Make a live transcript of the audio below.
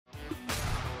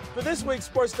For this week's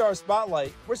Sports Star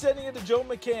Spotlight, we're sending it to Joe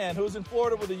McCann, who's in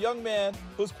Florida with a young man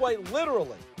who's quite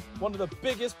literally one of the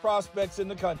biggest prospects in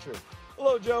the country.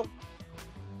 Hello, Joe.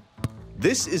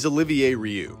 This is Olivier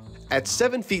Rioux. At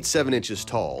 7 feet 7 inches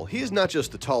tall, he is not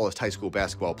just the tallest high school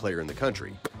basketball player in the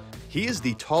country. He is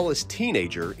the tallest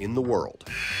teenager in the world.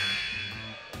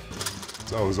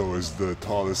 I was always the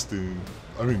tallest the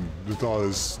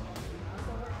tallest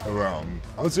around.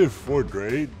 I would say 4th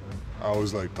grade. I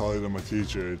was like taller than my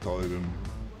teacher, taller than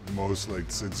most like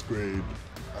 6th grade.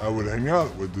 I would hang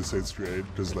out with the 6th grade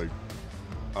because like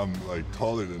I'm like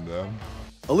taller than them.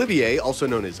 Olivier, also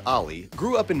known as Ollie,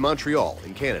 grew up in Montreal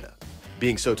in Canada.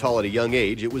 Being so tall at a young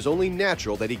age, it was only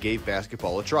natural that he gave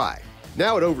basketball a try.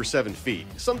 Now at over 7 feet,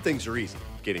 some things are easy,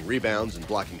 getting rebounds and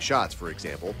blocking shots, for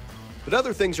example. But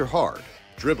other things are hard,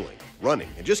 dribbling, running,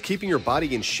 and just keeping your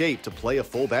body in shape to play a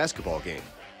full basketball game.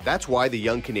 That's why the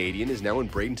young Canadian is now in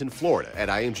Bradenton, Florida at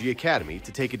IMG Academy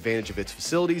to take advantage of its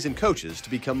facilities and coaches to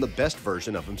become the best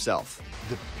version of himself.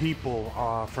 The people,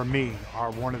 for me, are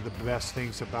one of the best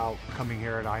things about coming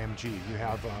here at IMG. You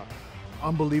have an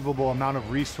unbelievable amount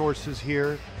of resources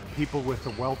here, people with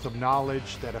a wealth of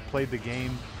knowledge that have played the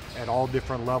game at all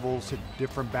different levels, at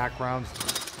different backgrounds.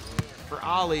 For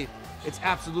Ollie, it's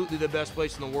absolutely the best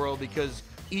place in the world because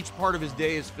each part of his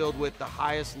day is filled with the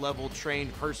highest level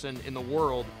trained person in the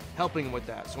world helping him with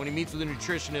that. So when he meets with a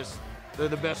nutritionist, they're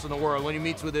the best in the world. When he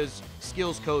meets with his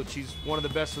skills coach, he's one of the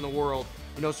best in the world.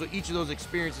 You know, so each of those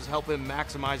experiences help him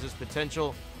maximize his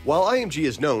potential. While IMG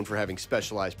is known for having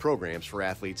specialized programs for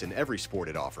athletes in every sport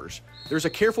it offers, there's a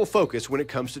careful focus when it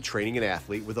comes to training an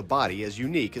athlete with a body as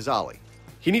unique as Ollie.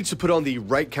 He needs to put on the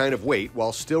right kind of weight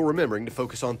while still remembering to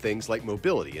focus on things like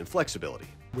mobility and flexibility.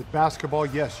 With basketball,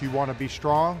 yes, you want to be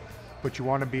strong, but you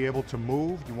want to be able to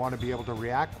move, you want to be able to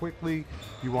react quickly,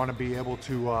 you want to be able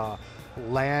to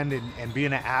land and be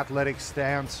in an athletic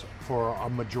stance for a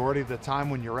majority of the time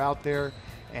when you're out there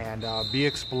and be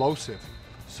explosive.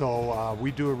 So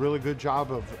we do a really good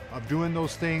job of doing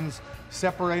those things,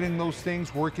 separating those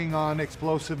things, working on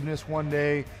explosiveness one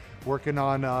day, working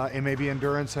on and maybe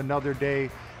endurance another day,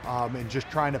 and just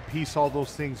trying to piece all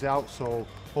those things out so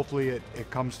hopefully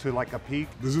it comes to like a peak.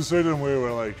 There's a certain way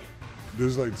where like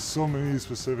there's like so many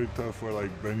specific stuff where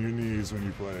like bend your knees when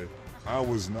you play. I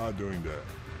was not doing that.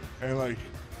 And like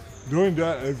doing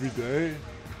that every day,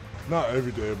 not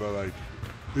every day, but like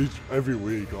every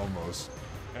week almost.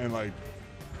 And like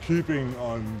keeping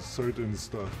on certain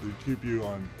stuff, they keep you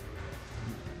on.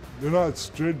 They're not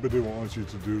strict, but they want you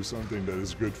to do something that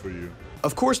is good for you.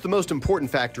 Of course, the most important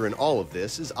factor in all of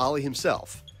this is Ollie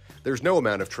himself. There's no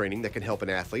amount of training that can help an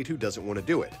athlete who doesn't want to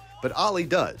do it, but Ollie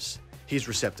does. He's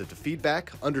receptive to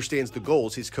feedback, understands the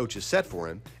goals his coaches set for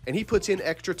him, and he puts in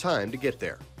extra time to get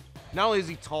there. Not only is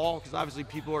he tall, because obviously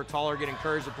people who are taller get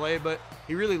encouraged to play, but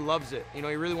he really loves it. You know,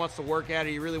 he really wants to work at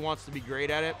it, he really wants to be great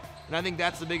at it. And I think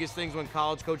that's the biggest things when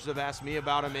college coaches have asked me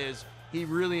about him is he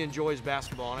really enjoys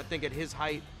basketball. And I think at his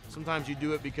height, sometimes you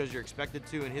do it because you're expected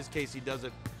to. In his case, he does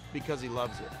it because he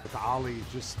loves it. With Ollie,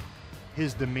 just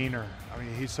his demeanor. I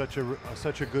mean, he's such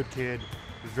a good kid,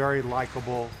 very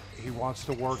likable. He wants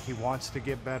to work, he wants to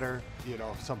get better. You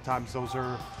know, sometimes those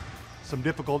are some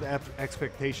difficult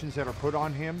expectations that are put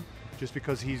on him. Just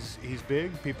because he's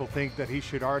big, people think that he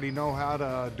should already know how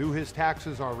to do his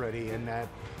taxes already and that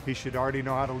he should already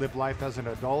know how to live life as an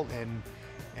adult,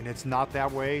 and it's not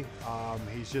that way.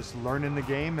 He's just learning the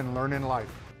game and learning life.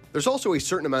 There's also a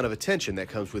certain amount of attention that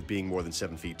comes with being more than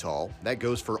 7 feet tall. That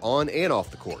goes for on and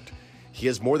off the court. He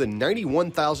has more than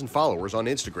 91,000 followers on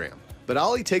Instagram. But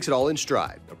Ollie takes it all in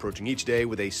stride, approaching each day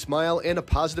with a smile and a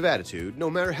positive attitude, no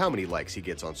matter how many likes he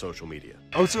gets on social media.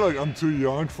 I would say like I'm too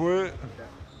young for it,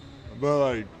 but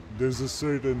like there's a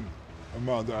certain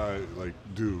amount that I like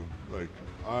do. Like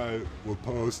I will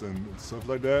post and stuff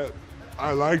like that.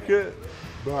 I like it,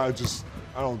 but I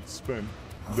don't spend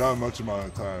that much amount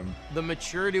of time. The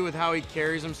maturity with how he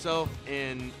carries himself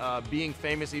in being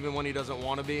famous even when he doesn't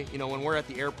want to be. You know, when we're at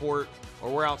the airport or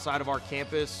we're outside of our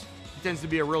campus, it tends to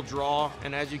be a real draw.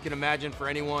 And as you can imagine, for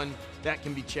anyone, that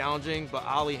can be challenging, but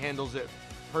Ollie handles it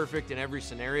perfect in every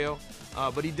scenario.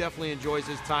 But he definitely enjoys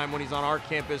his time when he's on our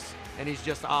campus and he's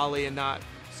just Ollie and not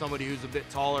somebody who's a bit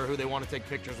taller who they want to take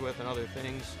pictures with and other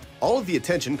things. All of the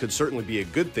attention could certainly be a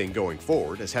good thing going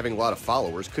forward, as having a lot of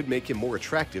followers could make him more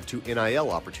attractive to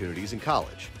NIL opportunities in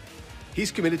college.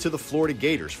 He's committed to the Florida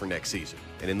Gators for next season,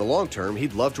 and in the long term,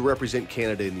 he'd love to represent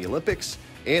Canada in the Olympics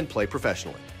and play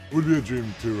professionally. It would be a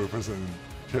dream to represent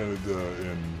Canada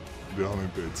in the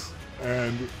Olympics,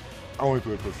 and I want to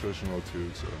play professional too,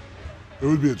 so it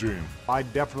would be a dream. I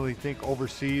definitely think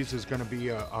overseas is going to be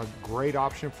a great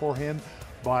option for him,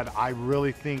 but I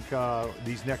really think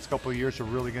these next couple of years are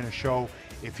really going to show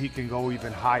if he can go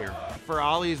even higher. For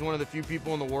Ollie, he's one of the few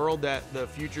people in the world that the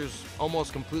future's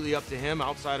almost completely up to him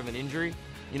outside of an injury.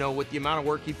 You know, with the amount of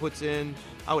work he puts in,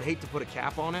 I would hate to put a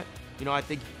cap on it. You know, I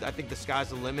think the sky's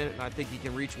the limit, and I think he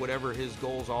can reach whatever his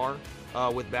goals are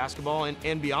with basketball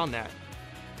and beyond that.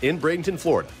 In Bradenton,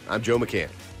 Florida, I'm Joe McCann.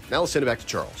 Now let's send it back to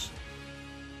Charles.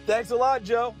 Thanks a lot,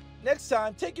 Joe. Next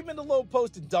time, take him in the low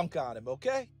post and dunk on him,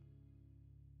 okay?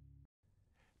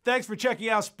 Thanks for checking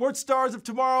out Sports Stars of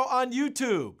Tomorrow on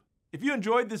YouTube. If you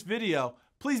enjoyed this video,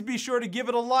 please be sure to give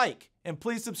it a like, and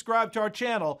please subscribe to our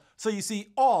channel so you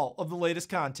see all of the latest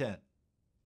content.